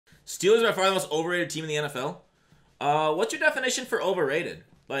Steelers are by far the most overrated team in the NFL. What's your definition for overrated?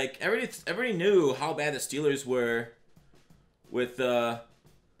 Like, everybody knew how bad the Steelers were with Duck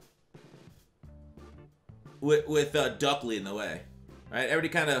leading the way, right? Everybody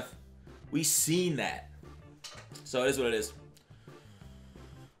kind of, we seen that. So it is what it is.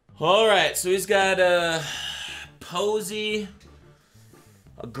 All right, so he's got Posey,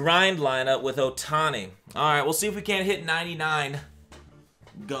 a grind lineup with Otani. All right, we'll see if we can't hit 99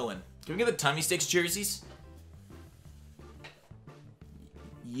 going. Can we get the Tummy Sticks jerseys?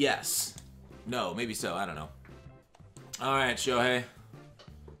 Yes. No, maybe so. I don't know. All right, Shohei.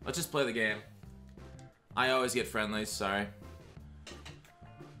 Let's just play the game. I always get friendlies. Sorry.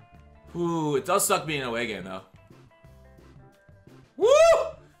 Ooh, it does suck being an away game, though. Woo!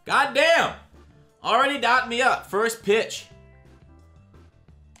 God damn! Already dotted me up. First pitch.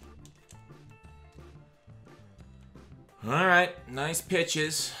 Alright, nice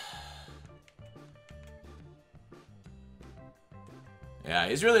pitches. Yeah,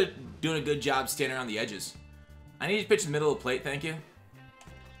 he's really doing a good job standing around the edges. I need to pitch in the middle of the plate, thank you.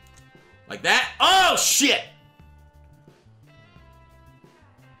 Like that. Oh, shit!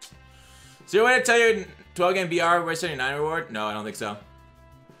 Is there a way to tell your 12-game BR based on your 9 reward? No, I don't think so.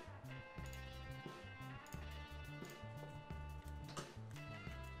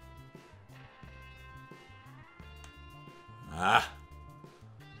 Ah.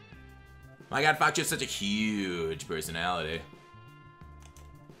 My God, Fauci has such a huge personality.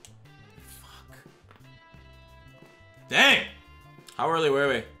 Fuck. Dang! How early were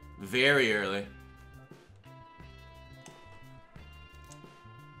we? Very early.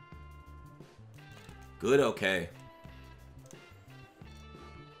 Good, okay.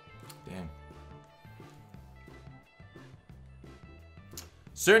 Damn.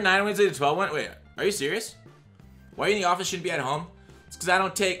 Sir, 9 wins lead to 12 win? Wait, are you serious? Why you in the office shouldn't be at home? It's because I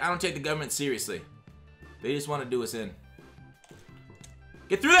don't take the government seriously. They just want to do us in.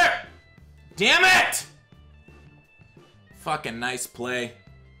 Get through there! Damn it! Fucking nice play.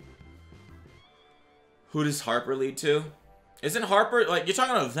 Who does Harper lead to? Isn't Harper, like, you're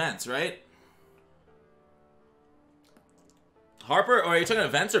talking about events, right? Harper, or are you talking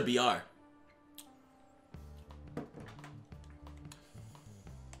events or BR?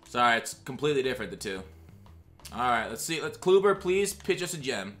 Sorry, it's completely different, the two. Alright, let's see. Let's Kluber, please pitch us a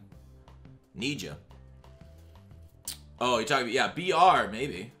gem. Need ya. Oh, you're talking about, yeah, BR,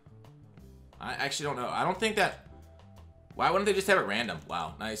 maybe. I actually don't know. I don't think that... Why wouldn't they just have it random?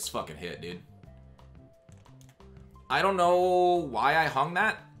 Wow, nice fucking hit, dude. I don't know why I hung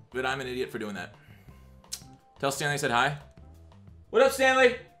that, but I'm an idiot for doing that. Tell Stanley I said hi. What up,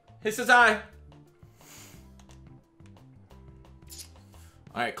 Stanley? He says hi.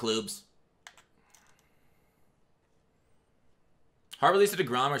 Alright, Klubs. Harper leads to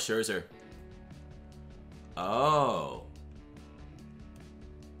DeGrom or Scherzer? Oh.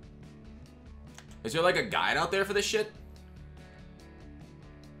 Is there like a guide out there for this shit?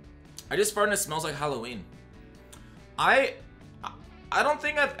 I just farted and it smells like Halloween. I don't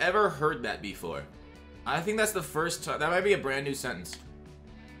think I've ever heard that before. I think that's the first time. That might be a brand new sentence.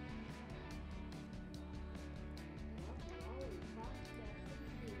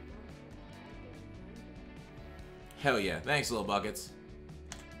 Hell yeah. Thanks, little buckets.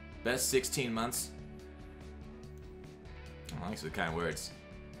 Best 16 months. Oh, thanks for the kind words.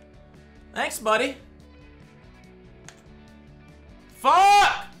 Thanks, buddy.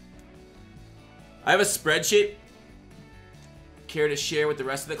 Fuck! I have a spreadsheet. Care to share with the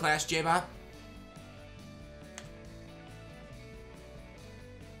rest of the class, J-Bop?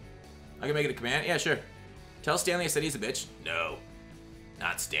 I can make it a command? Yeah, sure. Tell Stanley I said he's a bitch. No.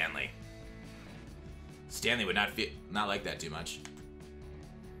 Not Stanley. Stanley would not like that too much.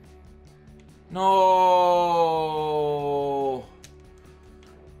 No.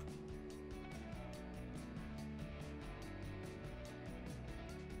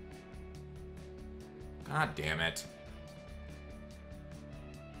 God damn it.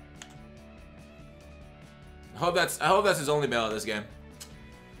 I hope that's his only bail of this game.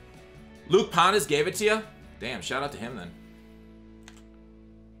 Luke Pondas gave it to you? Damn, shout out to him then.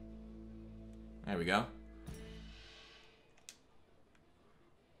 There we go.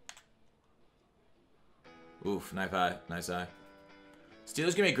 Oof, nice eye. Nice eye.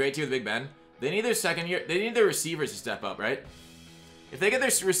 Steelers gonna be a great team with Big Ben. They need their second year. They need their receivers to step up, right? If they get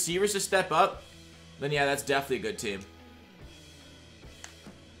their receivers to step up, then yeah, that's definitely a good team.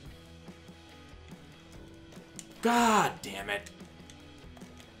 God damn it.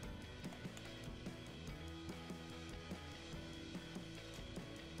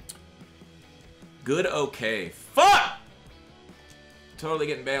 Good, okay. Fuck! Totally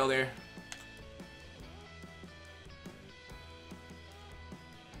getting bailed here.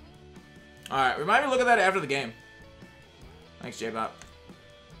 Alright, remind me to look at that after the game. Thanks, J-Bop.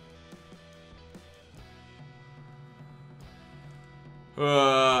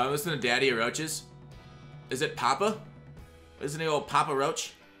 I'm listening to Daddy Roaches. Is it Papa? Isn't he old Papa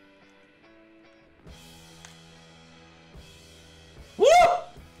Roach? Woo!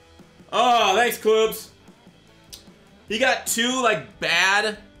 Oh, thanks, Clubs. He got 2, like,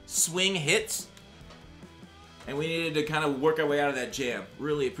 bad swing hits. And we needed to kind of work our way out of that jam.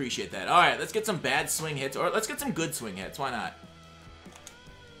 Really appreciate that. Alright, let's get some bad swing hits. Or let's get some good swing hits. Why not?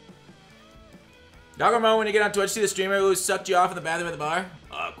 Doggermo, when you get on Twitch, see the streamer who sucked you off in the bathroom at the bar?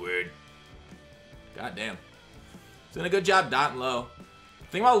 Awkward. God damn. Doing a good job dotting low.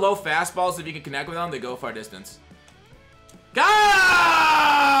 Think about low fastballs. If you can connect with them, they go far distance. Golly!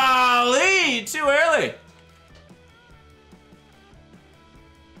 Too early.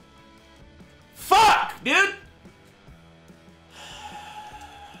 Fuck, dude!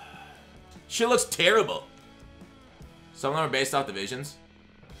 Shit looks terrible. Some of them are based off divisions.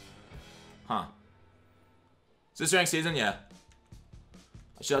 Huh. Is this ranked season? Yeah.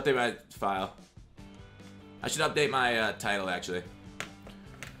 I should update my file. I should update my title, actually.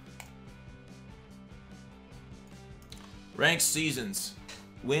 Ranked seasons.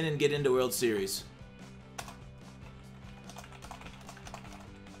 Win and get into World Series.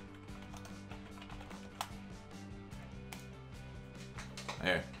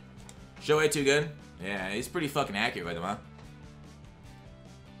 There. Shohei too good? Yeah, he's pretty fucking accurate with him, huh?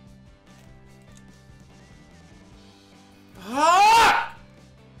 Ah!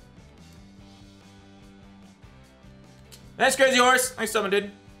 That's Crazy Horse. Nice summon,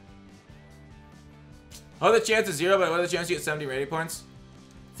 dude. Oh, the chance is 0, but what are the chances you get 70 rating points?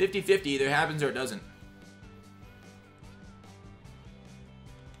 50-50. Either happens or it doesn't.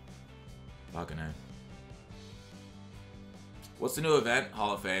 Fucking hell. What's the new event?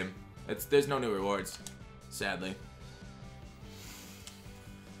 Hall of Fame. There's no new rewards, sadly.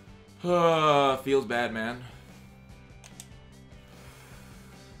 Feels bad, man.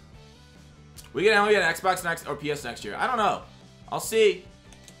 We get only get Xbox next or PS next year. I don't know. I'll see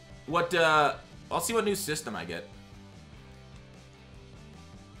what new system I get.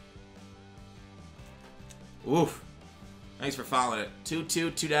 Oof. Thanks for following it.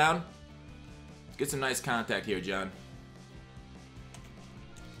 2 down. Let's get some nice contact here, John.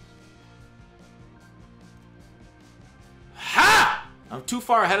 Ha! I'm too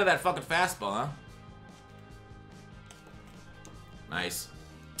far ahead of that fucking fastball, huh? Nice.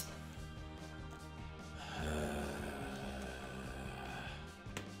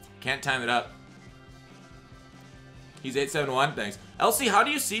 Can't time it up. He's 871. Thanks. LC, how do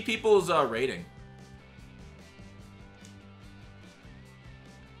you see people's rating?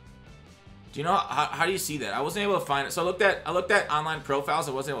 Do you know how do you see that? I wasn't able to find it. So I looked at online profiles.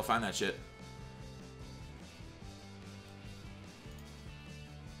 I wasn't able to find that shit.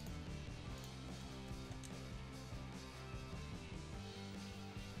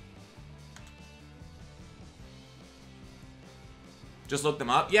 Just look them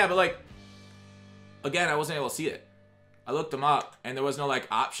up? Yeah, but like, again, I wasn't able to see it. I looked them up, and there was no, like,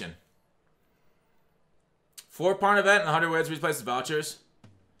 option. 4-pound event and 100 wins replaces vouchers.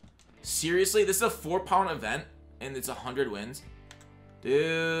 Seriously? This is a 4-pound event, and it's 100 wins?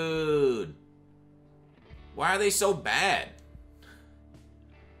 Dude. Why are they so bad?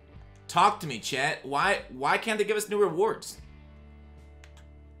 Talk to me, chat. Why can't they give us new rewards?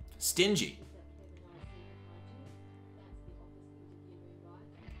 Stingy.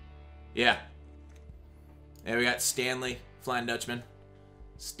 Yeah. There we got Stanley, Flying Dutchman.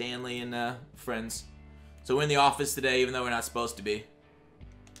 Stanley and friends. So we're in the office today, even though we're not supposed to be.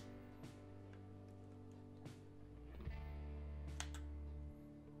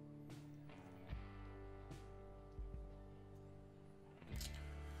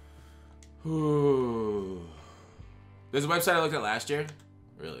 Ooh. There's a website I looked at last year.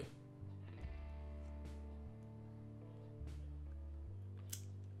 Really?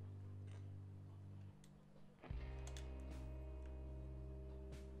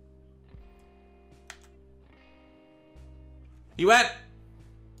 He went.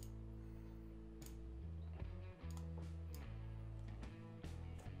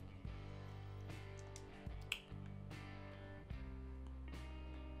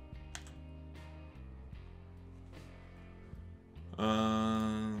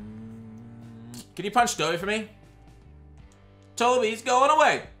 Can you punch Toby for me? Toby's going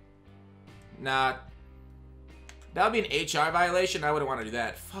away. Nah. That would be an HR violation. I wouldn't want to do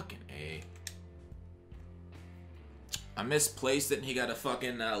that. Fucking A. I misplaced it and he got a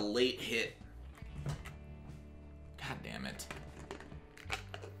fucking late hit. God damn it.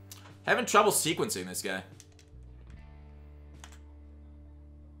 Having trouble sequencing this guy.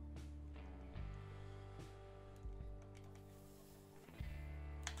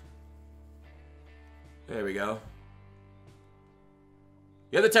 There we go.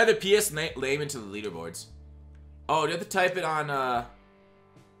 You have to type the PS name into the leaderboards. Oh, you have to type it on,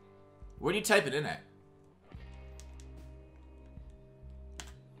 where do you type it in at?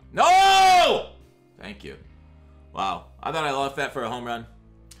 No! Thank you. Wow. I thought I left that for a home run.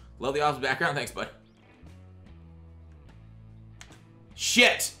 Love the office background. Thanks, bud.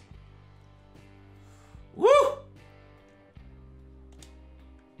 Shit! Woo!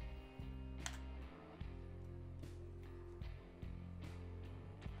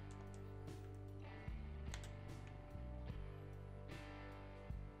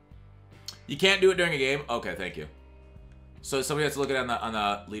 You can't do it during a game? Okay, thank you. So somebody has to look at it on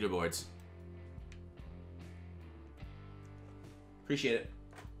the leaderboards. Appreciate it.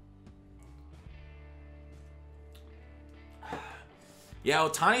 Yeah,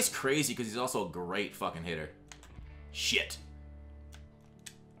 Ohtani's crazy because he's also a great fucking hitter. Shit.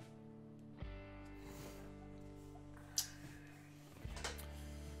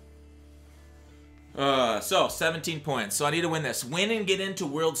 So 17 points. So I need to win this. Win and get into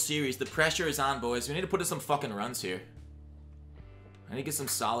World Series. The pressure is on, boys. We need to put in some fucking runs here. I need to get some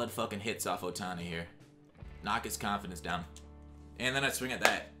solid fucking hits off Ohtani here. Knock his confidence down. And then I swing at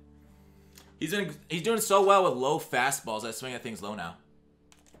that. He's doing so well with low fastballs. I swing at things low now.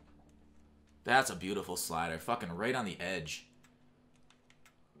 That's a beautiful slider. Fucking right on the edge.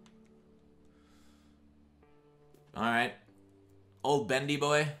 Alright. Old bendy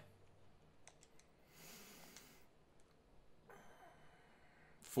boy.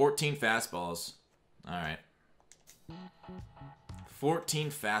 14 fastballs. Alright. 14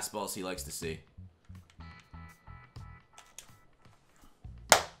 fastballs he likes to see.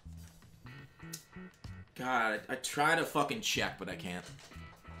 God, I try to fucking check, but I can't.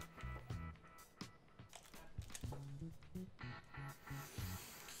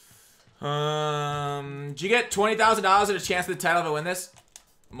 Do you get $20,000 and a chance at the title if I win this?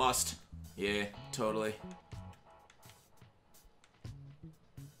 Must. Yeah, totally.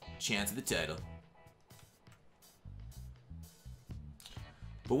 Chance of the title.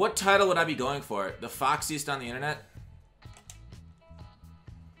 But what title would I be going for? The foxiest on the internet?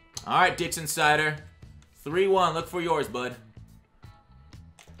 Alright, Dick's Insider. 3-1. Look for yours, bud.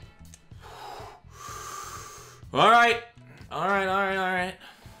 Alright. Alright.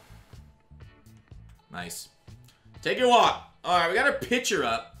 Nice. Take your walk. Alright, we got our pitcher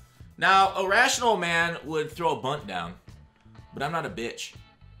up. Now, a rational man would throw a bunt down. But I'm not a bitch.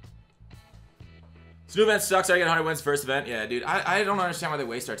 This new event sucks. I get 100 wins first event. Yeah, dude. I don't understand why they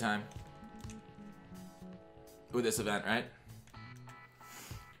waste our time with this event, right?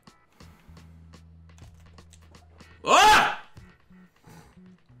 Ah!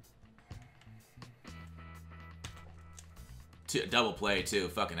 Double play, too.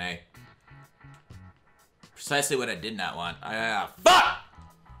 Fucking A. Precisely what I did not want. Fuck!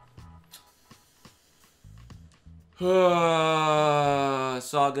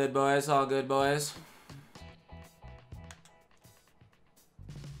 It's all good, boys. All good, boys.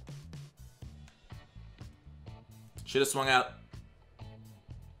 Should have swung out.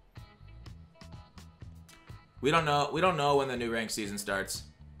 We don't know when the new ranked season starts.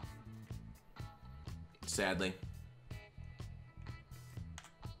 Sadly.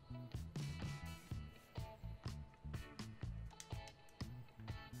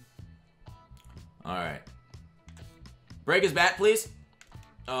 Alright. Break his bat, please.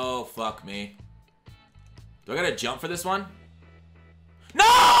 Oh, fuck me. Do I gotta jump for this one?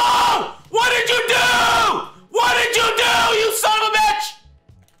 No! What did you do? What did you do, you son of a bitch?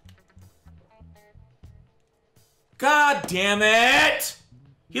 God damn it!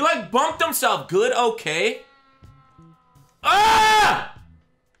 He like bumped himself. Good, okay. Ah!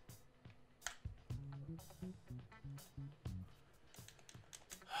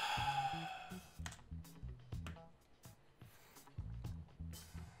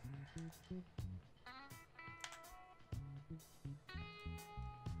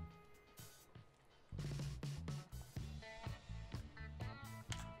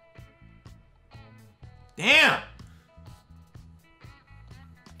 Damn!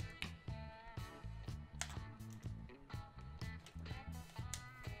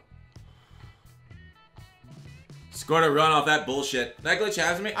 Scored a run off that bullshit. That glitch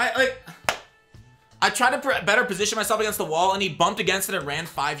has me. I tried to better position myself against the wall, and he bumped against it and ran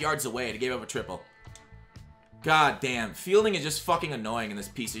 5 yards away. It gave up a triple. God damn. Fielding is just fucking annoying in this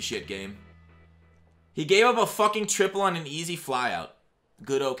piece of shit game. He gave up a fucking triple on an easy flyout.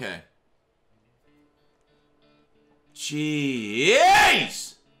 Good, okay.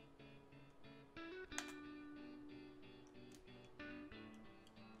 Jeez!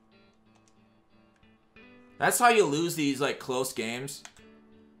 That's how you lose these, like, close games.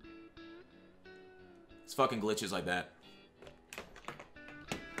 It's fucking glitches like that.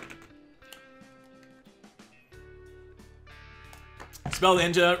 Spelled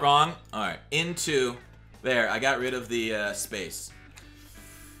ninja wrong. Alright, into there. I got rid of the space.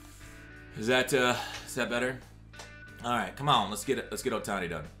 Is that better? Alright, come on, let's get Ohtani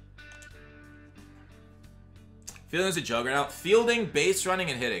done. Fielding is a joke right now. Fielding, base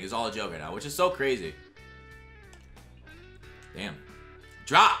running, and hitting is all a joke right now, which is so crazy. Damn.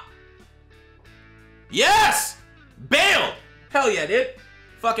 Drop! Yes! Bailed! Hell yeah, dude.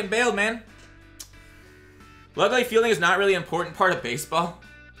 Fucking bailed, man. Luckily, fielding is not really an important part of baseball.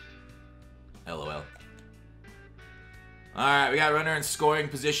 LOL. Alright, we got runner in scoring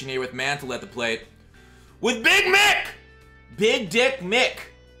position here with Mantle at the plate. With Big Mick! Big Dick Mick.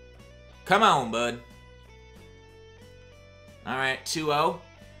 Come on, bud. Alright, 2-0.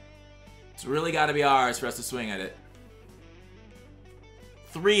 It's really got to be ours for us to swing at it.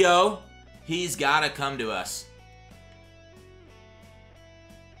 3-0. He's got to come to us.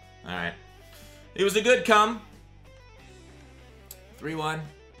 Alright. It was a good come. 3-1.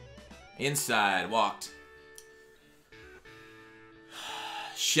 Inside. Walked.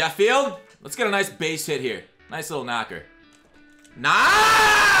 Sheffield. Let's get a nice base hit here. Nice little knocker.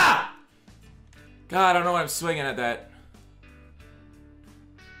 Nah! God, I don't know why I'm swinging at that.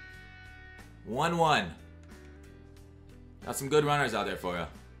 1-1. Got some good runners out there for you.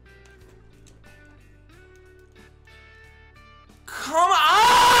 Come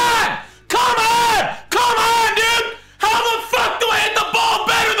on! Come on! Come on, dude! How the fuck do I hit the ball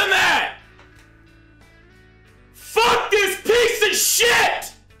better than that? Fuck this piece of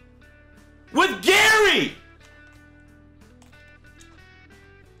shit! With Gary!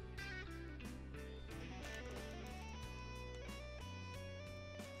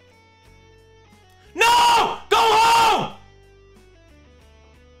 No! Go home!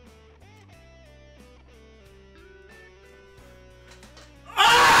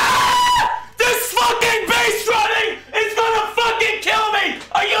 This fucking base running is gonna fucking kill me!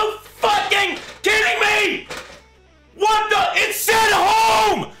 Are you fucking kidding me? What the? It said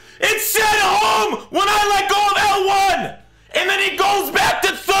home! It said home when I let go of L1! And then he goes back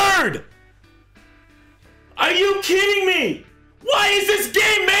to third! Are you kidding me? Why is this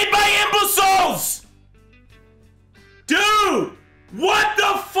game made by imbeciles? Dude! What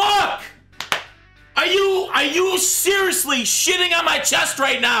the fuck? Are you seriously shitting on my chest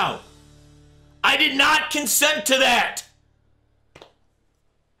right now? I did not consent to that.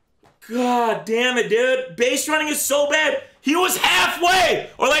 God damn it, dude. Base running is so bad. He was halfway,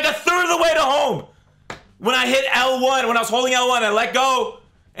 or like a third of the way to home. When I hit L1, when I was holding L1, I let go,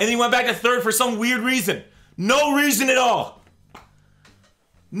 and then he went back to third for some weird reason. No reason at all.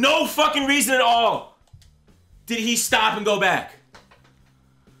 No fucking reason at all. Did he stop and go back?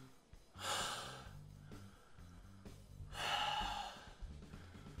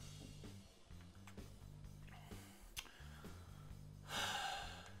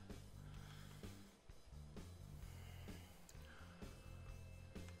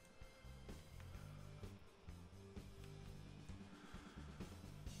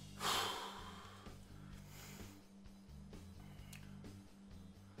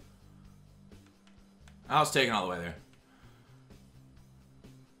 I was taking all the way there.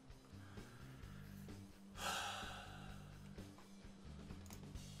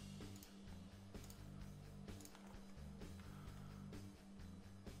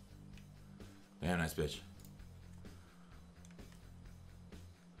 Damn, nice bitch.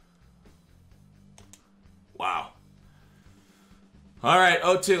 Wow. All right,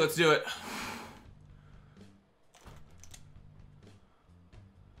 0-2, let's do it.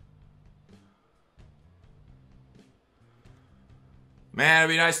 Man,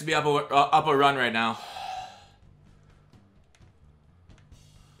 it'd be nice to be up a run right now.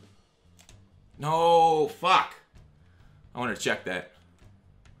 No, fuck. I want to check that.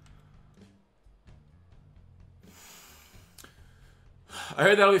 I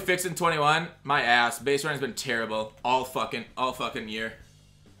heard that'll be fixed in 21. My ass. Base running's been terrible all fucking year.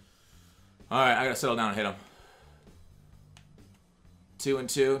 All right, I gotta settle down and hit him.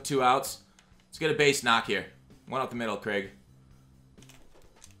 2-2, 2 outs. Let's get a base knock here. One up the middle, Craig.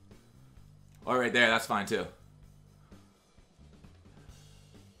 Or right there, that's fine too.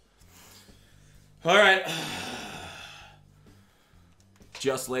 All right.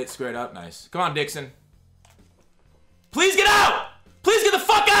 Just late, squared up. Nice. Come on, Dixon. Please get out! Please get the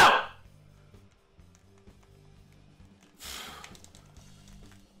fuck out!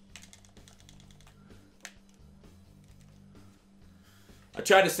 I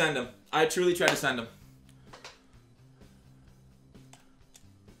tried to send him. I truly tried to send him.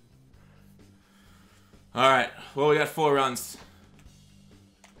 Alright. Well, we got 4 runs.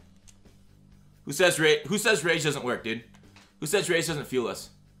 Who says rage doesn't work, dude? Who says rage doesn't fuel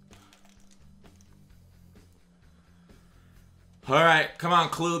us? Alright, come on,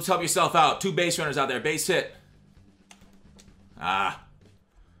 Kloobs, help yourself out. 2 base runners out there. Base hit. Ah.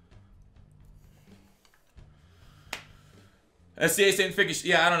 SCA ain't fixing.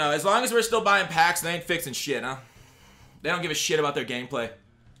 Yeah, I don't know. As long as we're still buying packs, they ain't fixing shit, huh? They don't give a shit about their gameplay.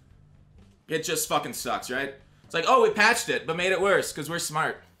 It just fucking sucks, right? It's like, oh, we patched it, but made it worse, because we're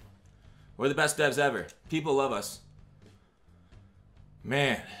smart. We're the best devs ever. People love us.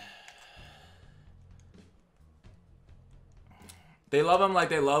 Man. They love them like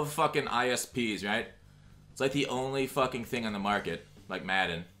they love fucking ISPs, right? It's like the only fucking thing on the market, like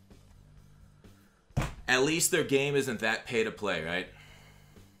Madden. At least their game isn't that pay to play, right?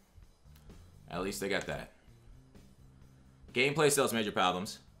 At least they got that. Gameplay still has major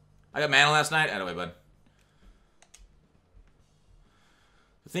problems. I got mana last night. Out of the way, bud.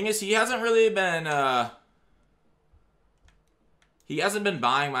 The thing is, he hasn't really been, he hasn't been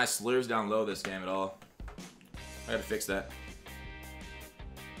buying my slurs down low this game at all. I gotta fix that.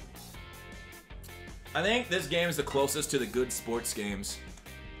 I think this game is the closest to the good sports games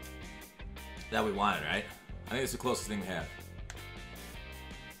that we wanted, right? I think it's the closest thing we have.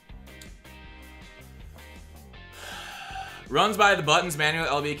 Runs by the buttons, manual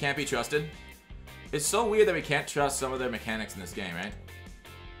LB can't be trusted. It's so weird that we can't trust some of their mechanics in this game, right?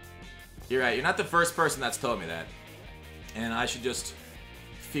 You're right, you're not the first person that's told me that. And I should just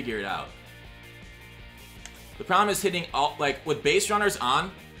figure it out. The problem is hitting all, like, with base runners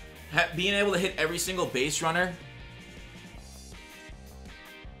on, being able to hit every single base runner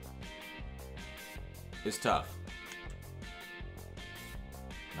is tough.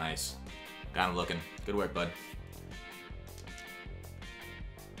 Nice. Got him looking. Good work, bud.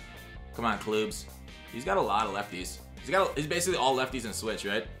 Come on, Kloobs. He's got a lot of lefties. He's basically all lefties in Switch,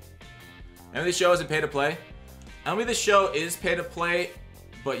 right? MLB The Show isn't pay to play. MLB The Show is pay to play,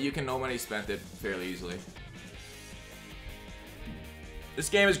 but you can no money spent it fairly easily. This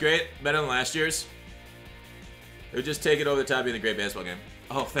game is great, better than last year's. It would just take it over the top being a great baseball game.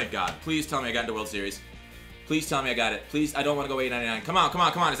 Oh, thank God. Please tell me I got into World Series. Please tell me I got it. Please, I don't want to go 899. Come on, come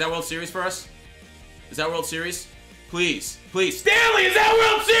on, come on. Is that World Series for us? Is that World Series? Please, please. Stanley, is that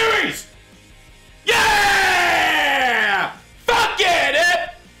World Series? Yeah! Fuck yeah, dude!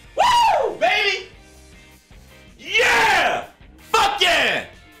 Woo, baby! Yeah! Fuck yeah!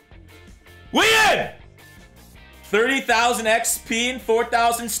 We in! 30,000 XP and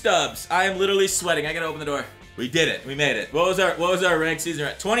 4,000 stubs. I am literally sweating. I gotta open the door. We did it. We made it. What was our rank season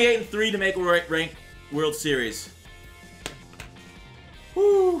at? 28-3 to make a rank World Series.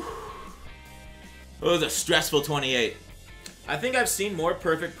 Whew. It was a stressful 28. I think I've seen more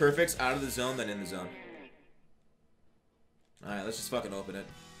perfects out of the zone than in the zone. Alright, let's just fucking open it.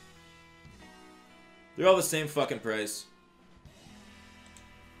 They're all the same fucking price.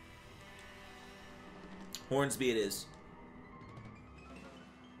 Hornsby it is.